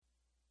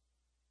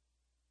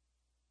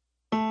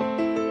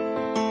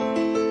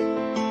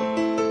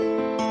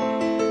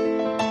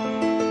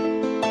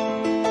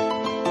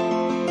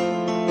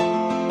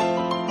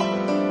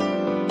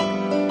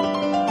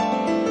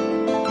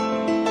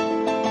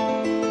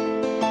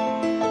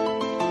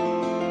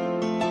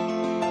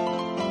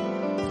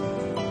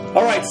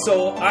right,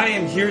 so I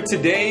am here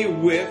today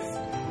with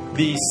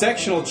the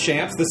sectional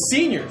champs, the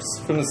seniors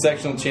from the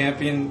sectional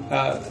champion,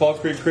 Fall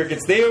Creek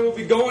Crickets. They will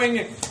be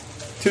going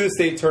to the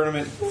state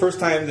tournament. First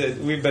time that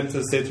we've been to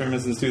the state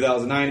tournament since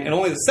 2009, and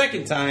only the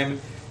second time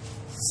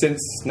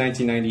since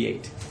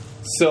 1998.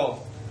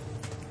 So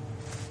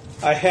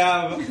I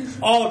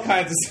have all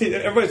kinds of...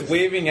 Everybody's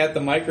waving at the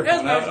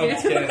microphone.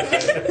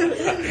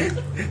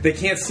 They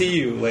can't see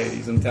you,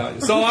 ladies, I'm telling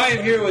you. So I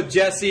am here with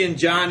Jesse and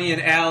Johnny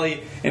and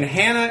Allie and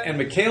Hannah and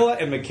Michaela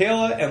and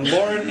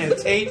Lauren and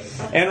Tate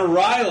and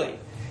Riley.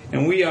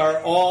 And we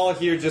are all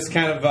here just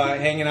kind of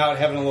hanging out,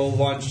 having a little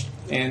lunch,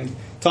 and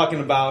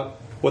talking about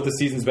what the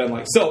season's been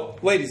like. So,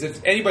 ladies,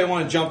 if anybody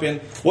want to jump in,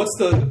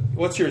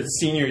 what's your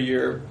senior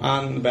year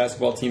on the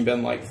basketball team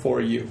been like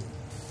for you?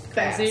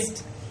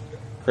 Fast.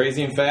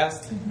 Crazy and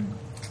fast? Mm-hmm.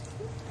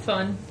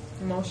 Fun.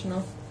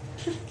 Emotional.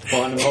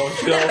 Fun,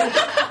 emotional.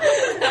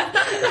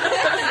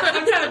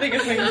 I'm trying to think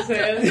of things to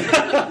say.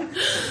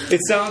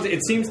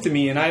 It seems to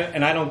me, and I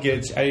didn't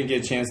get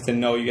a chance to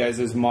know you guys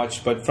as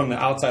much, but from the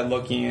outside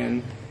looking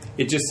in,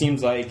 it just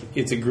seems like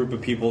it's a group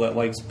of people that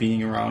likes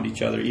being around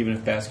each other, even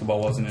if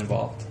basketball wasn't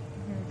involved.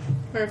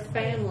 Mm-hmm. We're a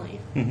family.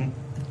 Mm-hmm.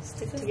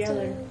 Stick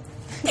together.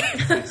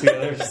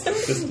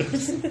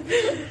 Sisters.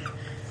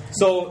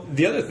 So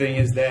the other thing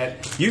is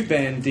that you've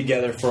been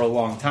together for a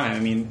long time. I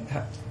mean,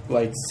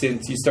 like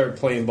since you started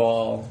playing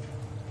ball,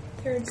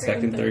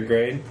 second, third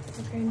grade.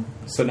 Okay.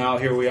 So now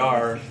here we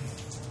are,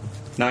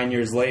 9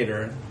 years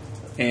later,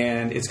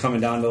 and it's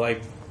coming down to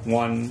like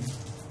one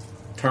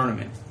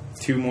tournament,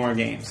 2 more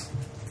games.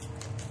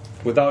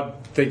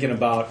 Without thinking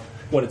about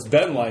what it's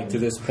been like to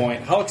this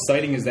point, how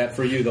exciting is that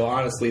for you, though?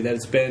 Honestly,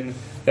 that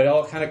it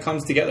all kind of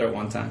comes together at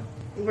one time.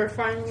 We're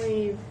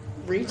finally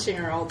reaching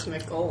our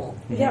ultimate goal.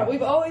 Yeah,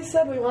 we've always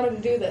said we wanted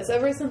to do this.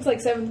 Ever since like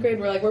 7th grade,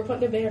 we're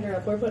putting a banner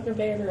up.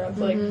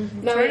 Like,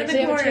 Mm-hmm. now we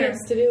actually have a chance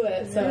to do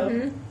it.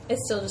 So It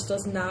still just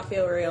does not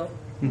feel real.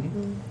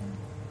 Mm-hmm.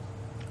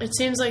 It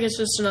seems like it's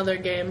just another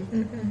game.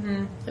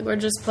 Mm-hmm. Like we're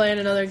just playing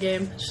another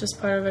game. It's just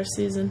part of our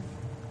season.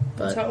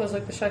 That's But how it was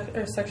like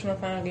the sectional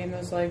final game. It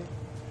was like,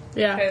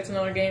 yeah, okay, it's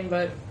another game,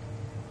 but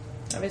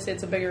obviously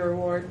it's a bigger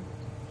reward.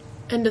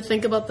 and to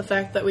think about the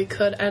fact that we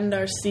could end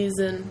our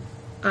season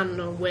on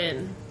a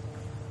win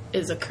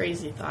is a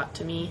crazy thought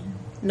to me.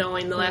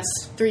 Knowing the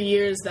last 3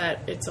 years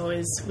that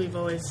we've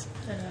always.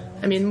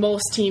 I mean,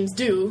 most teams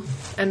do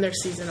end their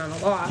season on a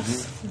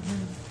loss,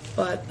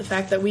 but the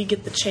fact that we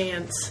get the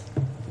chance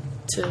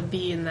to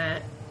be in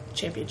that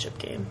championship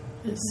game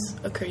is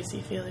a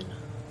crazy feeling.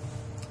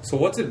 So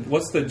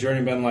what's the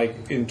journey been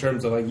like in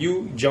terms of like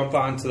you jump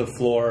onto the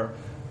floor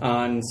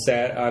on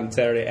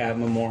Saturday at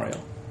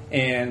Memorial,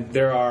 and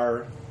there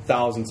are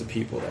thousands of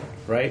people there,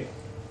 right?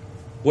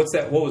 What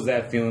was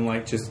that feeling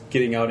like, just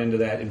getting out into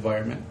that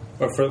environment,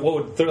 or for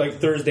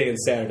like Thursday and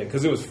Saturday,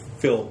 because it was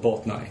filled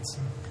both nights?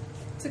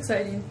 It's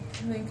exciting, I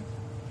think,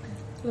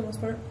 for the most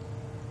part.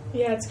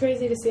 yeah, it's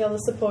crazy to see all the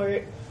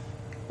support.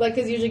 Like,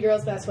 because usually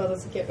girls basketball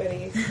doesn't get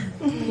many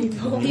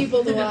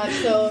people to watch,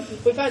 so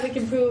we finally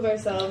can prove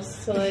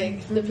ourselves to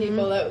like the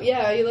people that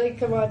you like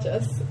come watch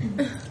us.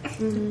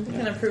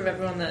 Kind of prove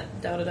everyone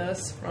that doubted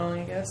us wrong,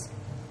 I guess.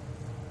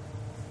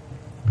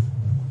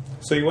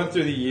 So you went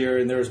through the year,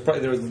 and there was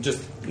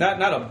just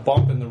not a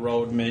bump in the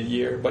road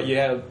mid-year, but you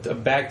had a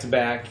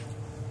back-to-back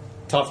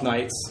tough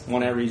nights,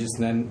 one at Regis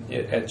and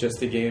then at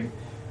just a game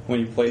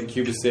when you played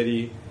Cuba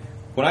City.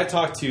 When I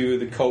talked to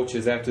the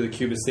coaches after the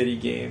Cuba City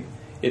game,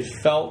 it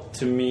felt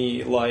to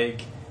me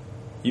like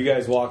you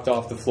guys walked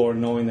off the floor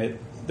knowing that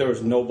there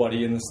was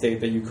nobody in the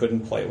state that you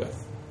couldn't play with.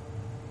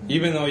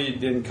 Even though you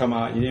didn't come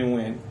out, you didn't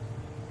win.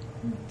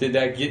 What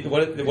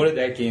did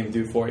that game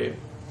do for you?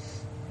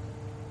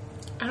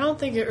 I don't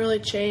think it really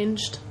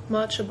changed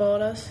much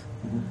about us.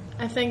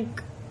 I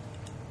think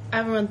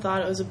everyone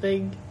thought it was a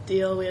big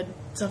deal. We had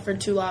suffered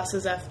 2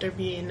 losses after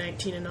being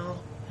 19-0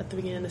 at the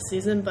beginning of the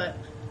season, but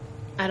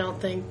I don't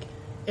think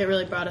it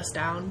really brought us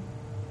down.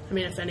 I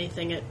mean, if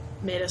anything, it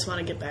made us want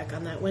to get back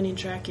on that winning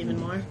track even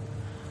more.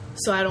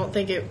 So I don't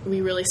think we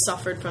really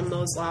suffered from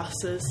those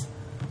losses.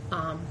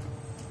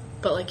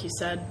 But like you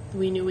said,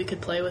 we knew we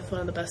could play with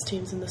one of the best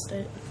teams in the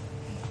state.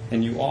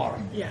 And you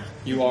are. Yeah.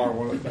 You are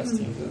one of the best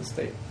teams in the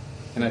state.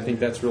 And I think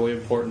that's really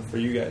important for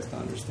you guys to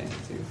understand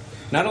too.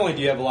 Not only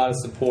do you have a lot of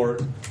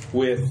support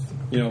with,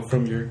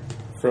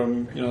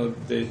 from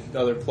the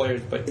other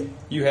players, but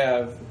you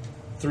have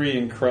 3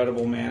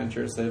 incredible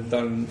managers that have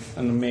done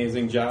an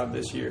amazing job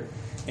this year.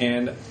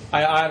 And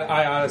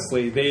I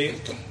honestly,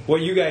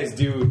 what you guys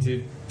do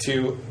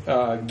to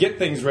get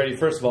things ready,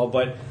 first of all,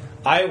 but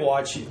I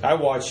watch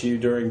you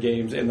during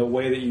games, and the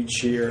way that you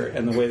cheer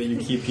and the way that you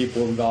keep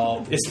people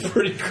involved is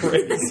pretty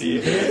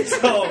crazy.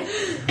 So,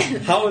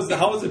 how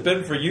has it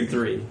been for you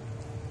 3?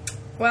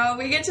 Well,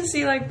 we get to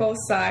see like both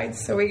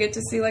sides. So we get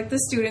to see like the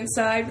student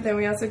side, but then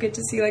we also get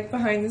to see like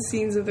behind the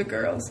scenes of the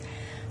girls.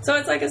 So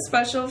it's like a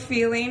special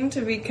feeling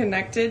to be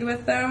connected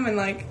with them, and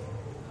like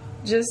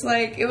just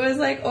like it was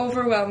like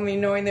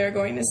overwhelming knowing they were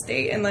going to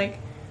state, and like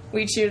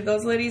we cheered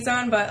those ladies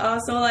on, but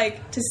also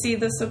like to see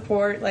the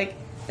support like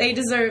they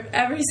deserve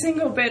every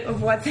single bit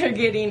of what they're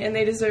getting, and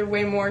they deserve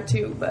way more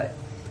too. But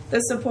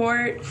the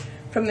support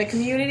from the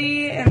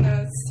community and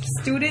the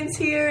students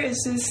here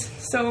is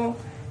just so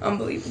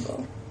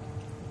unbelievable.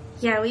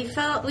 Yeah, we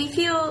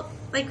feel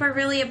like we're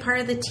really a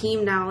part of the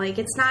team now. Like,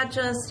 it's not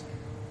just,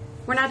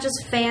 we're not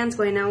just fans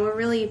going now, we're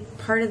really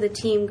part of the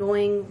team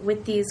going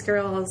with these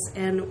girls,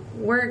 and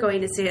we're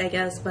going to see it, I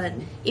guess, but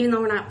even though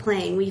we're not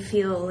playing, we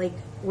feel like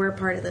we're a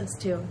part of this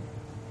too.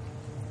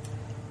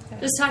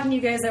 Just talking to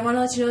you guys, I want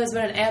to let you know it's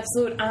been an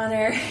absolute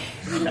honor.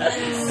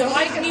 So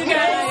liking you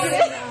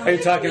guys. Are you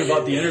talking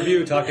about the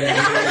interview? That's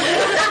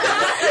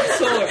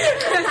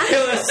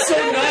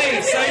so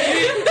nice.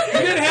 You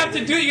didn't have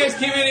to do it. You guys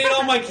came in and ate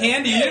all my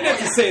candy. You didn't have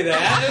to say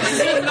that. It was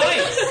so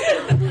nice.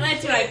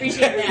 That too, I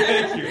appreciate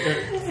that.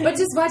 Thank you. But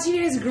just watching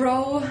you guys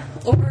grow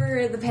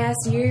over the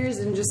past years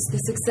and just the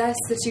success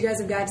that you guys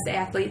have got as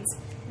athletes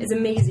is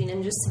amazing.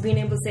 And just being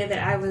able to say that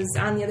I was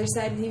on the other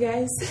side with you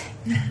guys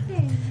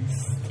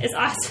is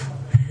awesome.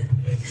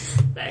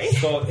 Sorry.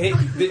 So, hey,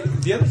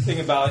 the other thing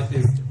about it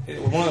is,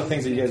 one of the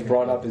things that you guys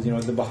brought up is,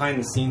 the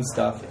behind-the-scenes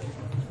stuff.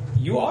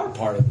 You are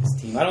part of this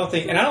team. I don't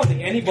think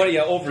anybody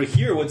over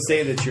here would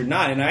say that you're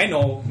not. And I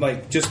know,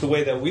 like, just the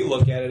way that we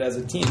look at it as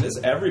a team, this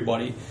is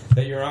everybody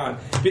that you're on.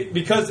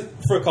 Because,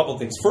 for a couple of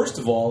things. First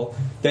of all,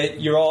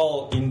 that you're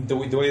all, in the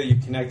way that you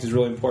connect is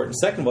really important.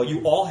 Second of all, you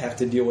all have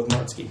to deal with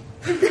Martsky.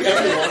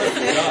 Every one of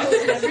you does.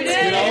 Every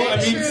day. I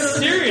mean,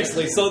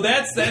 seriously. So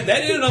that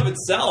in and of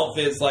itself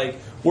is, like,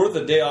 worth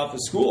a day off of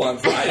school on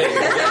Friday.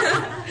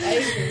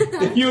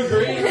 You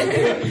agree?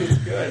 That's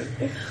good.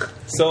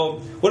 So,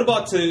 what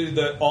about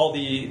to all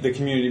the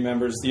community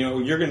members?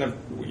 There's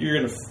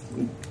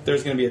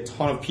gonna be a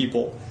ton of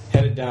people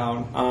headed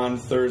down on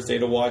Thursday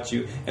to watch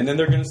you, and then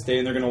they're gonna stay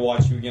and they're gonna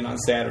watch you again on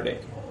Saturday.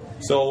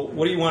 So,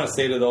 what do you want to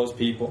say to those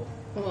people?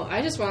 Well,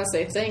 I just want to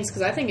say thanks,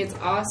 because I think it's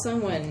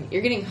awesome when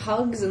you're getting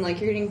hugs and,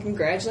 like, you're getting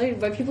congratulated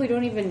by people you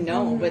don't even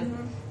know, but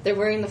they're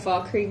wearing the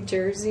Fall Creek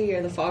jersey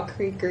or the Fall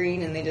Creek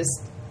green, and they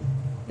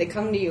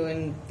come to you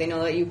and they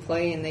know that you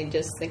play, and they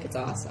just think it's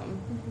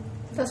awesome.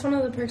 That's one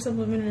of the perks of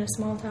living in a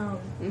small town.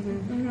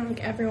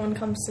 Like, everyone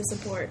comes to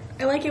support.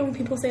 I like it when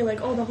people say,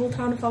 like, oh, the whole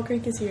town of Fall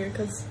Creek is here,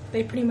 because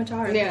they pretty much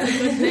are. Yeah. It's a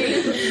good thing.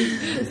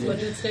 It's a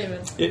legit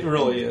statement. It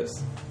really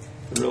is.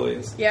 It really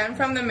is. Yeah, and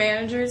from the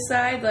manager's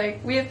side,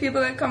 like, we have people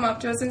that come up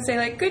to us and say,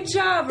 like, good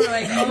job, or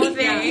like, oh,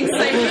 thanks,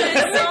 like,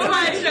 it's so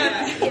much.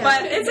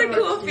 But it's a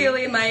cool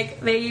feeling,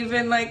 like, they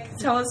even, like,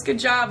 tell us good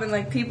job, and,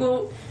 like,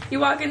 people, you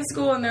walk in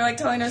school and they're, like,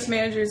 telling us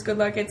managers good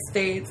luck at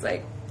state. It's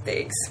like,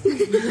 thanks.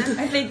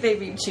 I think they'd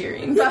be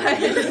cheering, but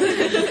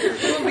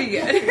we'll be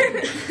good.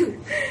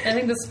 I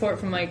think the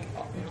support from, like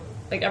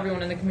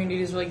everyone in the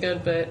community is really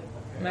good, but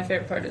my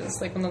favorite part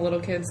is, like, when the little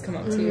kids come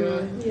up to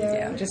you,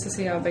 just to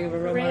see how big of a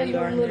role model you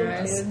are in their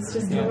eyes. Kids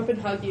just come up and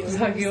hug you.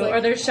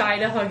 Or they're shy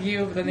to hug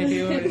you, but then they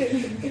do.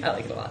 I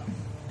like it a lot.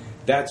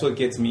 That's what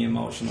gets me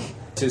emotional.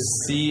 To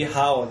see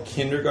how a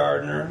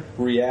kindergartner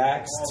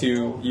reacts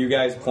to you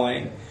guys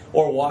playing,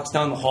 or walks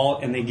down the hall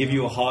and they give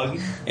you a hug,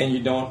 and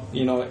you don't,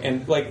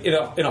 and like in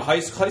a high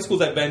schools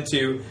I've been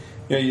to,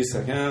 you just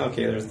like,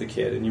 okay, there's the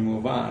kid, and you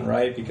move on,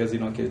 right? Because you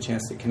don't get a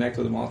chance to connect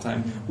with them all the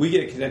time. We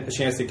get a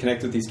chance to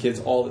connect with these kids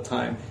all the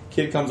time.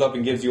 Kid comes up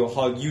and gives you a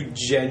hug, you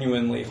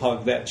genuinely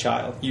hug that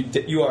child.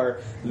 You are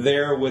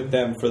there with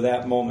them for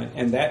that moment,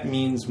 and that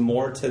means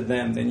more to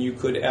them than you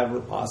could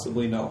ever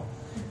possibly know.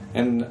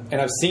 And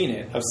I've seen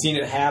it. I've seen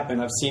it happen.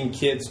 I've seen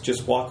kids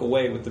just walk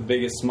away with the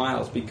biggest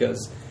smiles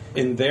because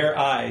in their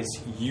eyes,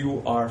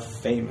 you are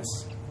famous.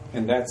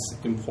 And that's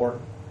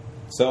important.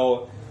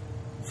 So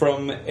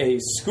from a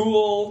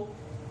school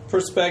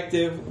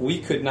perspective, we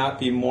could not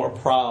be more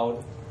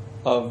proud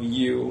of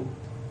you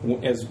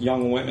as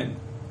young women,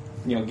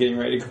 getting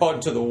ready to go out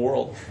into the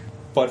world.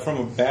 But from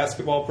a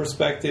basketball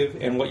perspective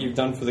and what you've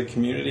done for the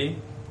community,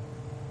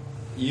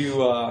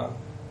 you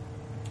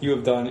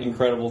have done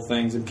incredible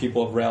things, and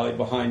people have rallied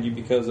behind you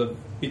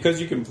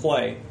because you can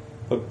play,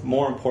 but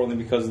more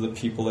importantly because of the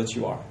people that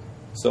you are.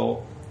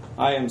 So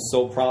I am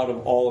so proud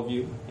of all of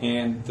you,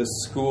 and the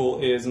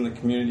school is and the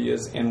community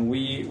is, and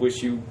we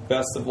wish you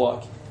best of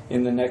luck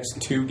in the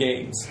next 2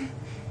 games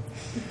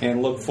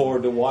and look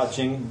forward to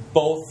watching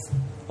both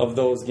of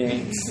those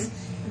games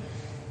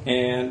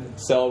and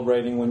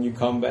celebrating when you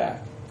come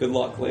back. Good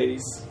luck,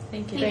 ladies.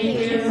 Thank you.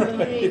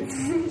 Thank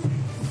you.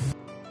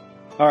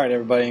 All right,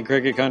 everybody in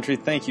Cricket Country,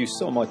 thank you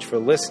so much for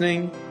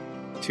listening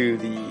to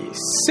the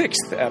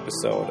 6th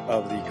episode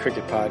of the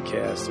Cricket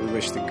Podcast. We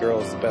wish the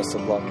girls the best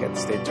of luck at the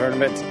state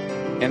tournament.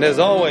 And as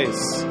always,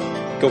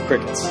 go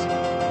Crickets.